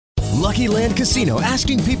Lucky Land Casino,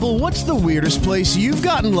 asking people, what's the weirdest place you've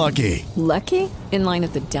gotten lucky? Lucky? In line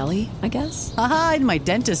at the deli, I guess? Aha, in my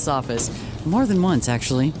dentist's office. More than once,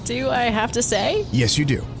 actually. Do I have to say? Yes, you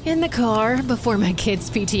do. In the car before my kids'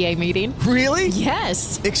 PTA meeting. Really?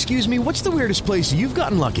 Yes. Excuse me, what's the weirdest place you've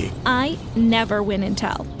gotten lucky? I never win and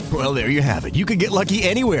tell. Well, there you have it. You can get lucky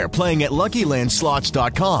anywhere, playing at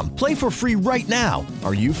LuckyLandSlots.com. Play for free right now.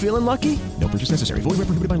 Are you feeling lucky? No purchase necessary. Void where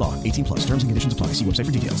prohibited by law. 18 plus. Terms and conditions apply. See website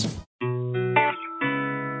for details.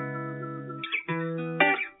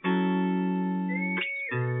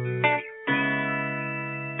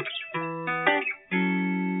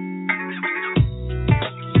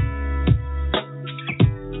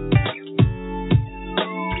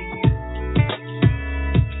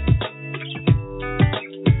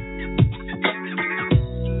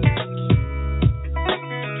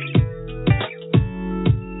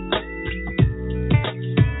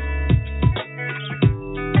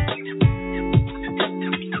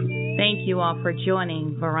 For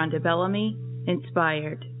joining Veronda Bellamy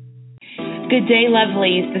Inspired. Good day,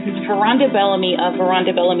 lovelies. This is Veronda Bellamy of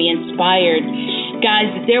Veronda Bellamy Inspired.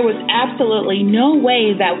 Guys, there was absolutely no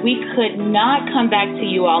way that we could not come back to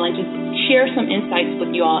you all and just share some insights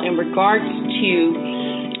with you all in regards to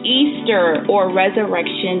Easter or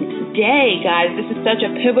Resurrection Day, guys. This is such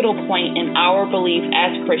a pivotal point in our belief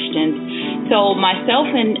as Christians. So myself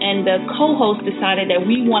and the co-host decided that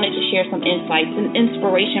we wanted to share some insights and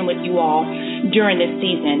inspiration with you all during this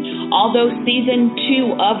season. Although season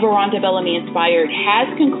 2 of Veronda Bellamy Inspired has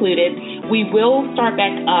concluded, we will start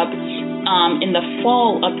back up in the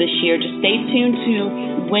fall of this year. Just stay tuned to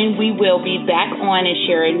when we will be back on and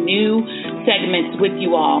sharing new segments with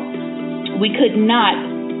you all. We could not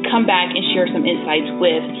come back and share some insights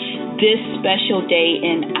with this special day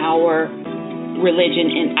in our religion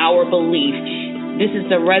and our belief. This is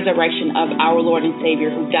the resurrection of our Lord and Savior,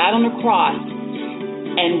 who died on the cross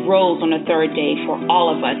and rose on the third day for all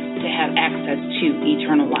of us to have access to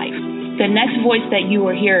eternal life. The next voice that you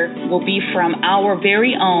will hear will be from our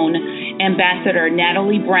very own Ambassador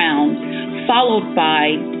Natalie Brown, followed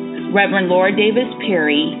by Reverend Laura Davis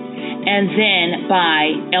Perry, and then by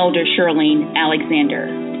Elder Shirlene Alexander.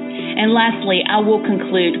 And lastly, I will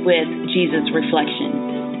conclude with Jesus Reflection.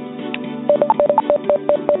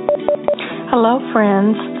 Hello,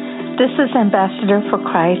 friends. This is Ambassador for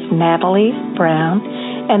Christ, Natalie Brown,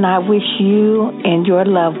 and I wish you and your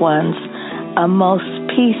loved ones a most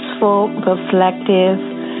peaceful, reflective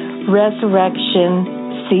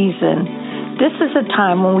resurrection season. This is a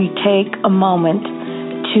time when we take a moment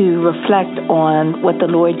to reflect on what the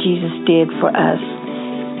Lord Jesus did for us,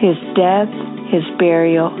 his death, his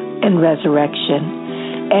burial, and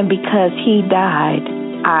resurrection. And because he died,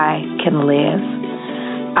 I can live.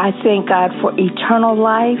 I thank God for eternal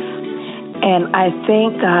life, and I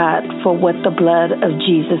thank God for what the blood of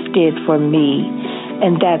Jesus did for me,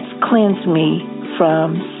 and that's cleansed me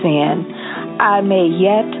from sin. I may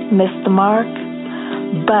yet miss the mark,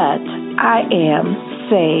 but I am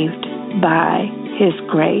saved by his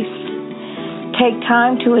grace. Take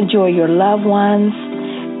time to enjoy your loved ones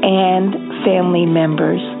and family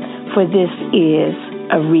members, for this is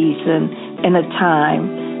a reason and a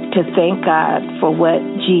time to thank God for what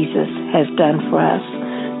Jesus has done for us.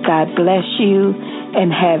 God bless you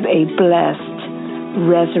and have a blessed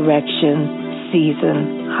resurrection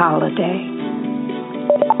season holiday.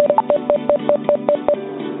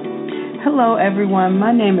 Hello, everyone.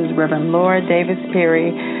 My name is Reverend Laura Davis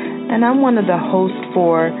Perry, and I'm one of the hosts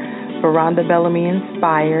for Veronda Bellamy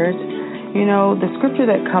Inspired. You know, the scripture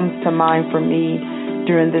that comes to mind for me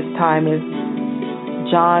during this time is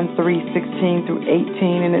John 3:16 through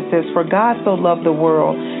 18, and it says, "For God so loved the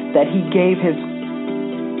world that he gave his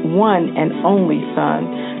one and only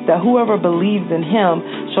Son, that whoever believes in him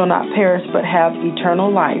shall not perish but have eternal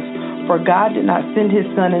life. For God did not send his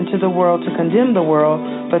Son into the world to condemn the world,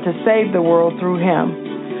 but to save the world through him.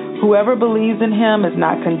 Whoever believes in him is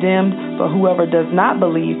not condemned, but whoever does not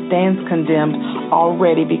believe stands condemned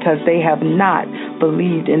already, because they have not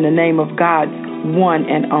believed in the name of God's one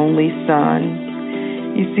and only Son."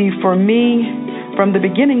 You see, for me, from the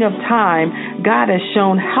beginning of time, God has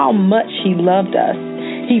shown how much he loved us.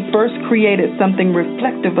 He first created something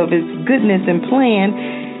reflective of his goodness and plan.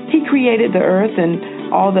 He created the earth and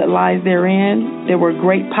all that lies therein. There were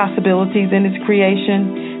great possibilities in his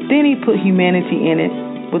creation. Then he put humanity in it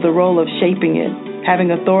with the role of shaping it,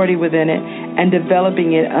 having authority within it, and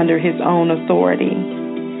developing it under his own authority.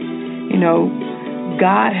 You know,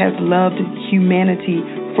 God has loved humanity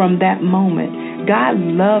from that moment. God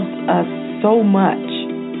loves us so much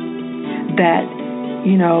that,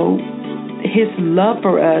 you know, his love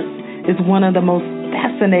for us is one of the most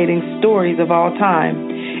fascinating stories of all time.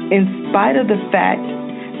 In spite of the fact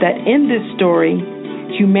that in this story,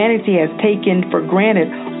 humanity has taken for granted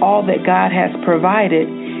all that God has provided,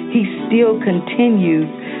 He still continues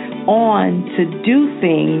on to do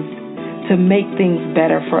things to make things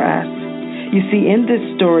better for us. You see, in this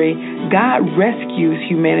story, God rescues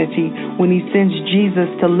humanity when He sends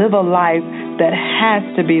Jesus to live a life that has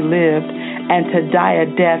to be lived and to die a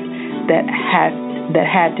death that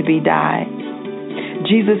had to be died.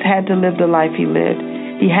 Jesus had to live the life He lived.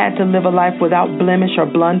 He had to live a life without blemish or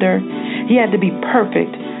blunder. He had to be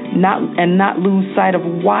perfect and not lose sight of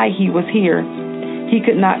why He was here. He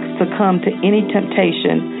could not succumb to any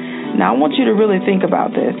temptation. Now, I want you to really think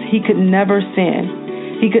about this. He could never sin.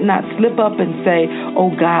 He could not slip up and say,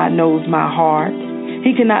 "Oh, God knows my heart."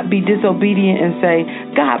 He could not be disobedient and say,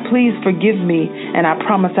 "God, please forgive me, and I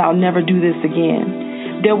promise I'll never do this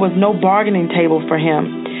again." There was no bargaining table for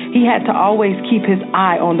Him. He had to always keep His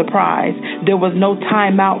eye on the prize. There was no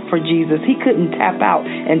time out for Jesus. He couldn't tap out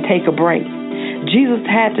and take a break. Jesus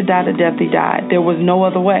had to die the death He died. There was no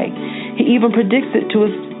other way. He even predicts it to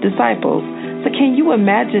His disciples. So can you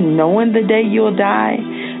imagine knowing the day you'll die?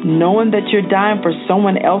 Knowing that you're dying for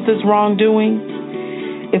someone else's wrongdoing?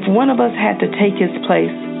 If one of us had to take His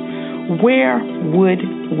place, where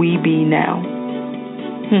would we be now?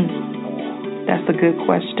 That's a good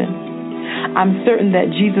question. I'm certain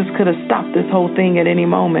that Jesus could have stopped this whole thing at any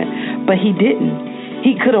moment, but He didn't.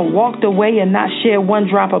 He could have walked away and not shed one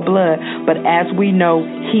drop of blood, but as we know,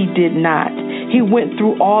 He did not. He went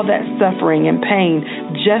through all that suffering and pain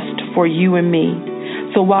just for you and me.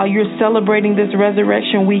 So while you're celebrating this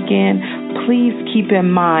resurrection weekend, please keep in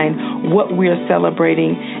mind what we're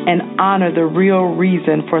celebrating and honor the real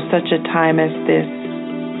reason for such a time as this.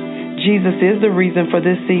 Jesus is the reason for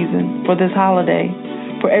this season, for this holiday,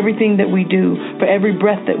 for everything that we do, for every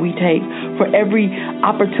breath that we take, for every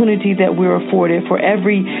opportunity that we're afforded, for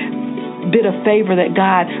every bit of favor that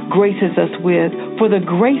God graces us with, for the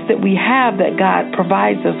grace that we have that God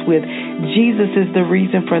provides us with. Jesus is the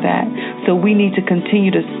reason for that. So we need to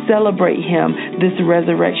continue to celebrate Him this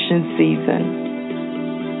resurrection season.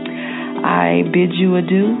 I bid you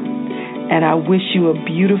adieu, and I wish you a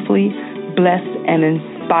beautifully blessed and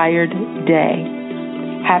inspired day.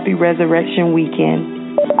 Happy Resurrection Weekend.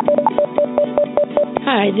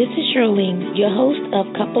 Hi, this is Charlene, your host of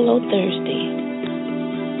Couple O Thursday.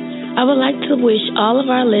 I would like to wish all of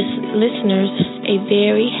our listeners a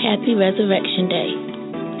very happy Resurrection Day.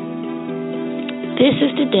 This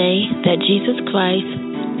is the day that Jesus Christ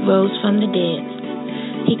rose from the dead.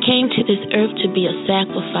 He came to this earth to be a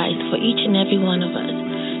sacrifice for each and every one of us.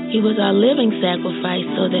 He was our living sacrifice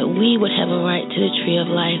so that we would have a right to the tree of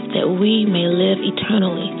life, that we may live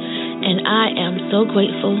eternally. And I am so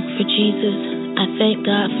grateful for Jesus. I thank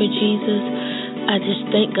God for Jesus. I just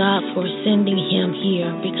thank God for sending Him here,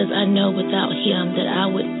 because I know without Him that I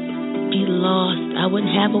would be lost. I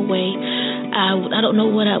wouldn't have a way. I don't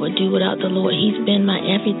know what I would do without the Lord. He's been my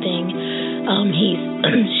everything. He's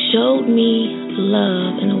showed me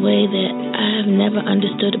love in a way that I've never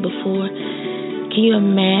understood it before. Can you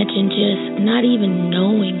imagine just not even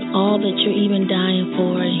knowing all that you're even dying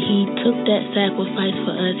for? And He took that sacrifice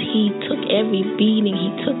for us. He took every beating.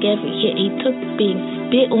 He took every hit. He took being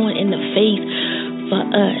spit on in the face for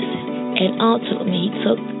us. And ultimately, He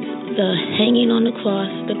took the hanging on the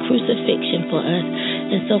cross, the crucifixion for us.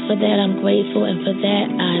 And so for that, I'm grateful. And for that,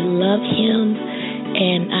 I love Him.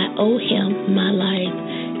 And I owe Him my life.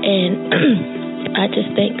 And I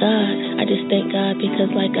just thank God. I just thank God because,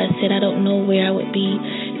 like I said, I don't know where I would be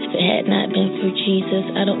if it had not been for Jesus.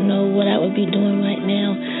 I don't know what I would be doing right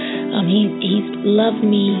now. He's loved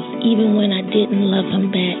me even when I didn't love Him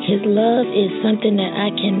back. His love is something that I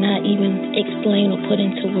cannot even explain or put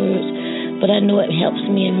into words, but I know it helps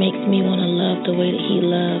me and makes me want to love the way that He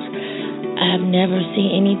loves. I've never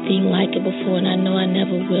seen anything like it before, and I know I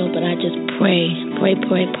never will, but I just pray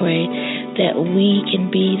that we can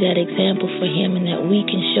be that example for Him, and that we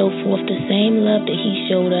can show forth the same love that He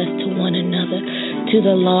showed us to one another, to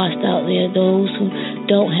the lost out there, those who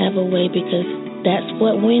don't have a way, because that's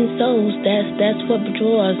what wins souls. That's what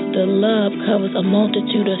draws. The love covers a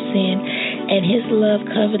multitude of sin, and His love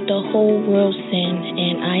covered the whole world's sin,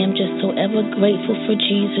 and I am just so ever grateful for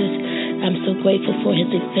Jesus. I'm so grateful for His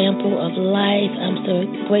example of life. I'm so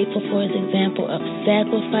grateful for His example of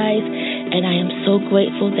sacrifice. And I am so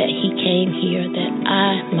grateful that He came here, that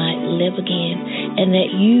I might live again, and that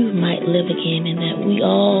you might live again, and that we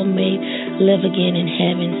all may live again in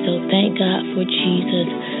heaven. So thank God for Jesus.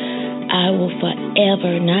 I will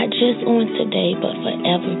forever, not just on today, but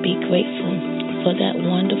forever be grateful for that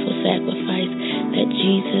wonderful sacrifice that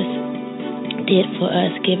Jesus did for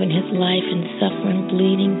us, giving his life and suffering,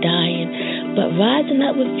 bleeding, dying, but rising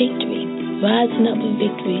up with victory,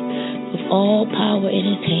 with all power in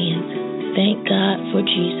his hands. Thank God for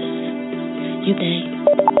Jesus. You day.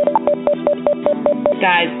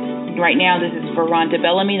 Guys, right now this is Veronda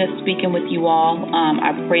Bellamy that's speaking with you all.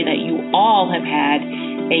 I pray that you all have had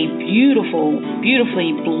a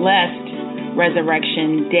beautifully blessed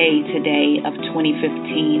Resurrection Day today of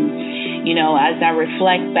 2015. You know, as I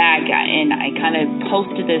reflect back, and I kind of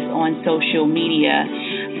posted this on social media,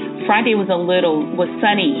 Friday was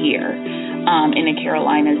sunny here in the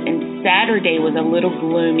Carolinas, and Saturday was a little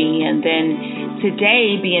gloomy, and then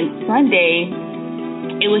today being Sunday,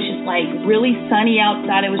 it was just like really sunny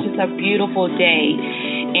outside. It was just a beautiful day,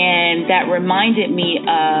 and that reminded me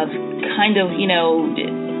of kind of, you know,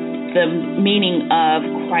 the meaning of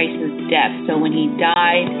Christ's death. So when he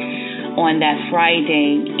died on that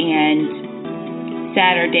Friday, and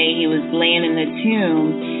Saturday he was laying in the tomb,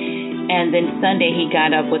 and then Sunday he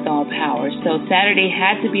got up with all power. So Saturday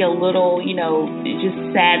had to be a little, you know, just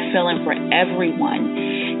sad feeling for everyone.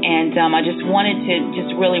 And I just wanted to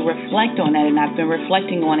just really reflect on that, and I've been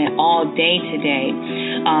reflecting on it all day today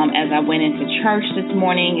as I went into church this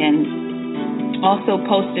morning, and also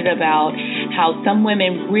posted about how some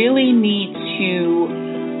women really need to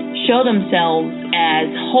show themselves as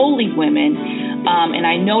holy women. And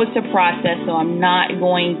I know it's a process, so I'm not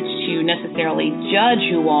going to necessarily judge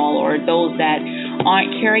you all or those that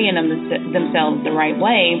aren't carrying themselves the right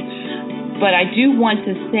way. But I do want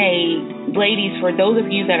to say, ladies, for those of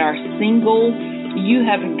you that are single, you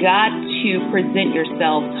have got to present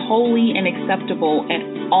yourselves holy and acceptable at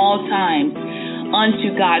all times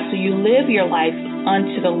unto God. So you live your life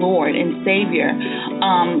unto the Lord and Savior,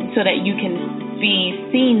 so that you can be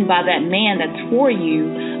seen by that man that's for you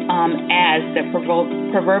as the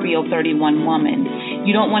proverbial 31 woman.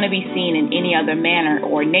 You don't want to be seen in any other manner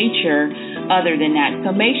or nature other than that. So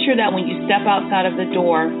make sure that when you step outside of the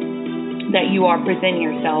door, that you are presenting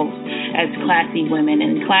yourselves as classy women.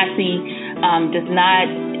 And classy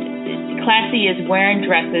is wearing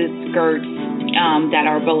dresses, skirts that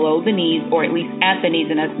are below the knees, or at least at the knees.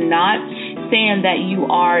 And that's not saying that you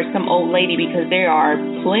are some old lady, because there are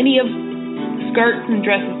plenty of skirts and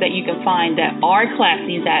dresses that you can find that are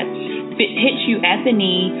classy, that hit you at the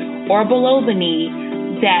knee or below the knee,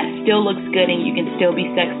 that still looks good, and you can still be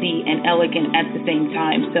sexy and elegant at the same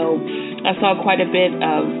time. So I saw quite a bit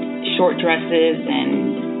of short dresses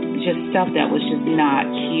and just stuff that was just not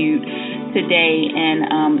cute today,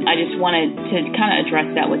 and I just wanted to kind of address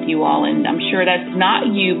that with you all. And I'm sure that's not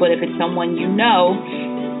you, but if it's someone you know,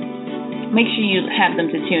 make sure you have them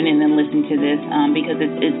to tune in and listen to this, because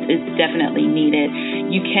it's definitely needed.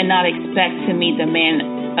 You cannot expect to meet the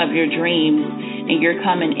man of your dreams, and you're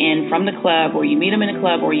coming in from the club, or you meet him in the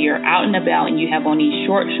club, or you're out and about, and you have on these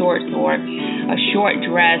short shorts or a short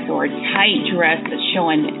dress or a tight dress that's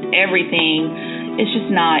showing everything. It's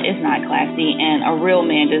not classy, and a real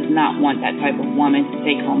man does not want that type of woman to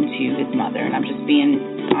take home to his mother. And I'm just being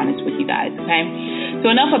honest with you guys, okay?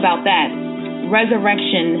 So enough about that.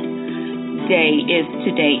 Resurrection Day is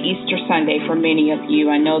today, Easter Sunday for many of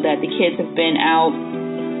you. I know that the kids have been out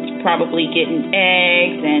probably getting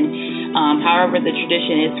eggs and however the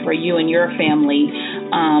tradition is for you and your family.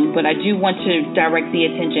 But I do want to direct the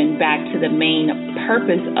attention back to the main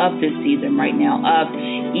purpose of this season right now, of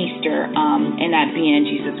Easter, and that being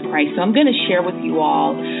Jesus Christ. So I'm going to share with you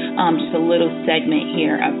all just a little segment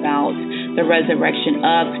here about the resurrection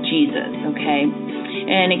of Jesus, okay?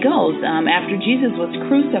 And it goes, after Jesus was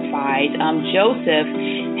crucified, Joseph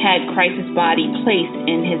had Christ's body placed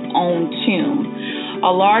in his own tomb. A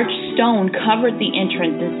large stone covered the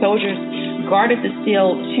entrance, and soldiers guarded the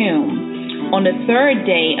sealed tomb. On the third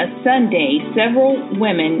day, a Sunday, several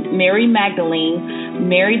women, Mary Magdalene,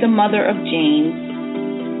 Mary the mother of James,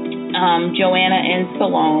 Joanna, and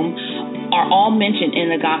Salome, are all mentioned in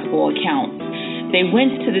the gospel accounts. They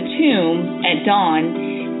went to the tomb at dawn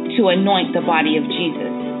to anoint the body of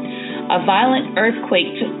Jesus. A violent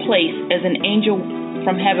earthquake took place as an angel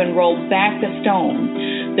from heaven rolled back the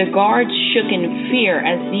stone. The guards shook in fear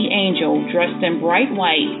as the angel, dressed in bright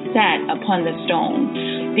white, sat upon the stone.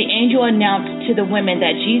 The angel announced to the women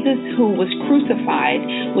that Jesus, who was crucified,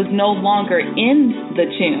 was no longer in the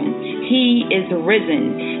tomb. He is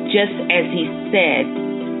risen, just as he said.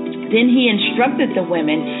 Then he instructed the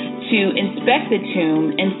women to inspect the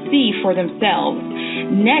tomb and see for themselves.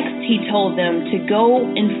 Next, he told them to go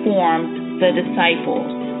inform the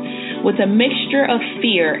disciples. With a mixture of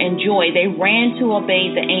fear and joy, they ran to obey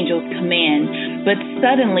the angel's command. But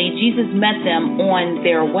suddenly, Jesus met them on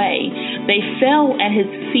their way. They fell at his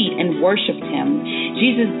feet and worshipped him.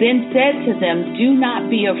 Jesus then said to them, "Do not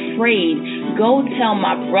be afraid. Go tell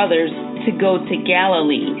my brothers to go to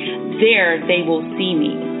Galilee. There they will see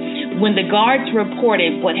me." When the guards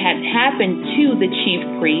reported what had happened to the chief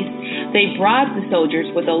priests, they bribed the soldiers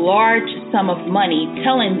with a large sum of money,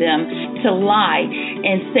 telling them to lie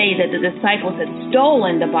and say that the disciples had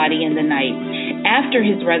stolen the body in the night. After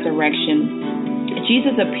his resurrection,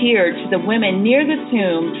 Jesus appeared to the women near the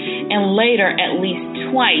tomb and later at least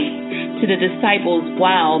twice to the disciples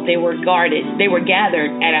while they were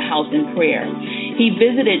gathered at a house in prayer. He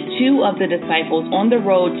visited two of the disciples on the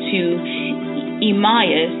road to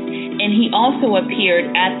Emmaus, and he also appeared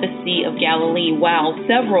at the Sea of Galilee while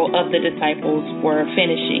several of the disciples were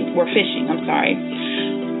fishing.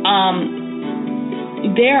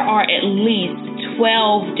 There are at least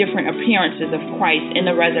 12 different appearances of Christ in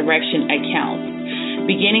the resurrection accounts,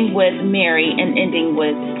 beginning with Mary and ending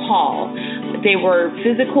with Paul. They were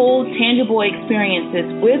physical, tangible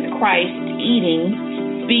experiences with Christ eating,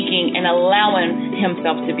 speaking, and allowing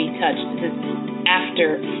himself to be touched. This is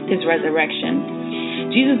after his resurrection.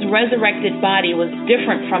 Jesus' resurrected body was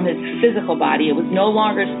different from his physical body. It was no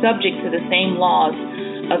longer subject to the same laws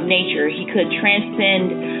of nature. He could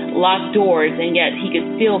transcend locked doors, and yet he could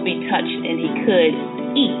still be touched and he could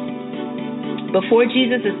eat. Before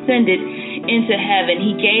Jesus ascended into heaven,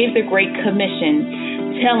 he gave the Great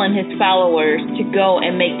Commission, telling his followers to go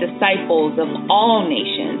and make disciples of all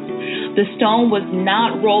nations. The stone was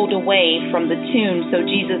not rolled away from the tomb so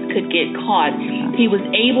Jesus could get caught. He was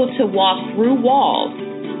able to walk through walls,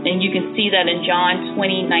 and you can see that in John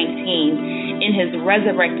 20:19 in his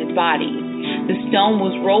resurrected body. The stone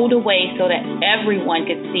was rolled away so that everyone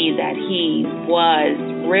could see that he was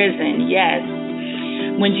risen. Yes.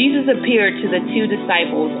 When Jesus appeared to the two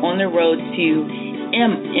disciples on the road to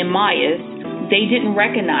Emmaus, they didn't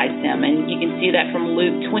recognize him, and you can see that from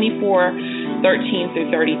Luke 24:13 through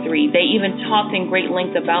 33. They even talked in great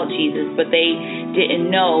length about Jesus, but they didn't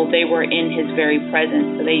know they were in his very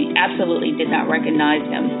presence, so they absolutely did not recognize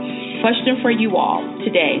him. Question for you all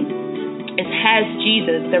today is, has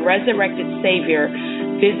Jesus, the resurrected Savior,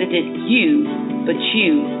 visited you, but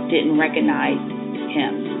you didn't recognize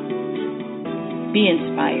him? Be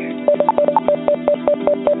inspired.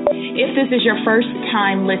 If this is your first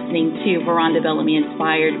time listening to Veronda Bellamy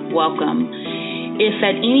Inspired, welcome. If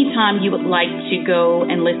at any time you would like to go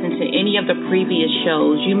and listen to any of the previous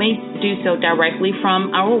shows, you may do so directly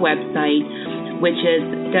from our website, which is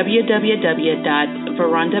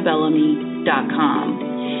www.verondabellamy.com.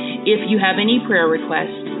 If you have any prayer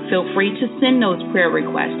requests, feel free to send those prayer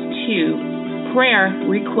requests to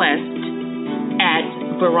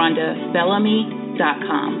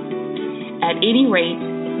prayerrequest@verondabellamy.com. At any rate,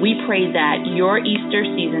 we pray that your Easter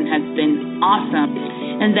season has been awesome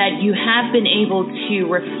and that you have been able to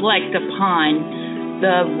reflect upon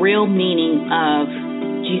the real meaning of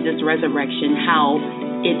Jesus' resurrection, how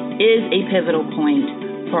it is a pivotal point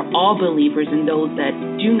for all believers and those that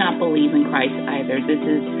do not believe in Christ either. This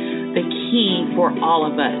is the key for all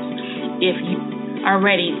of us. If you are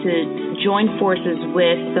ready to join forces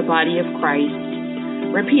with the body of Christ,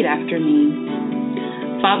 repeat after me.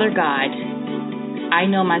 Father God, I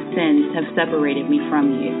know my sins have separated me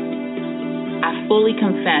from you. I fully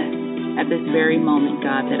confess at this very moment,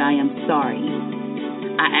 God, that I am sorry.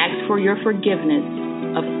 I ask for your forgiveness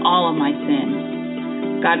of all of my sins.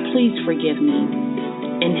 God, please forgive me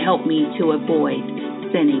and help me to avoid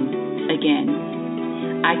sinning again.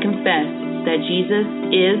 I confess that Jesus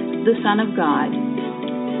is the Son of God,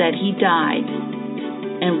 that he died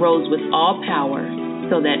and rose with all power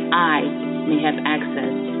so that I may have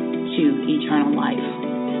access to eternal life.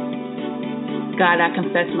 God, I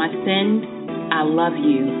confess my sins. I love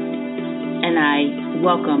you, and I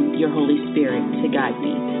welcome your Holy Spirit to guide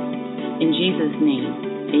me. In Jesus' name,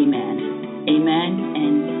 amen. Amen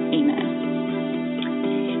and amen.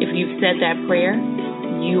 If you've said that prayer,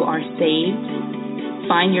 you are saved.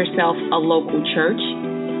 Find yourself a local church,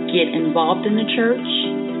 get involved in the church,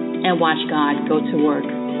 and watch God go to work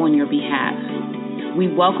on your behalf. We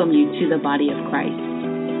welcome you to the body of Christ.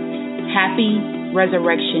 Happy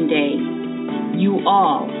Resurrection Day. You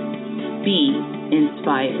all be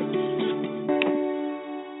inspired.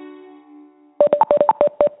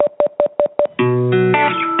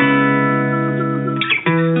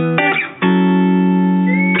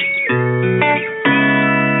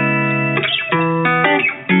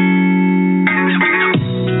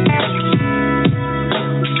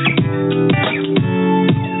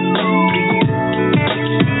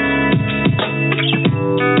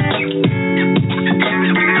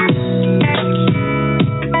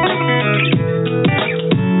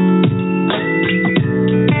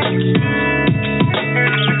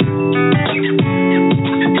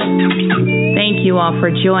 you all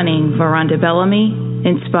for joining Veronda Bellamy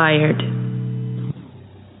Inspired.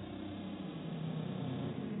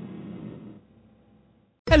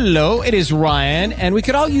 Hello, it is Ryan, and we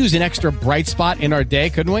could all use an extra bright spot in our day,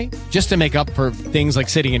 couldn't we? Just to make up for things like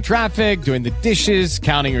sitting in traffic, doing the dishes,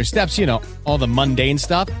 counting your steps, you know, all the mundane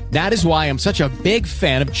stuff. That is why I'm such a big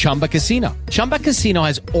fan of Chumba Casino. Chumba Casino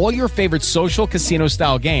has all your favorite social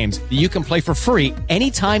casino-style games that you can play for free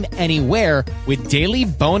anytime, anywhere with daily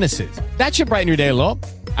bonuses. That should brighten your day a little.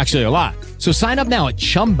 Actually, a lot. So sign up now at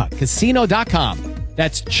ChumbaCasino.com.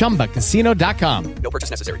 That's ChumbaCasino.com. No purchase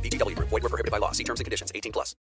necessary. VGW Group. Void where prohibited by law. See terms and conditions. 18+.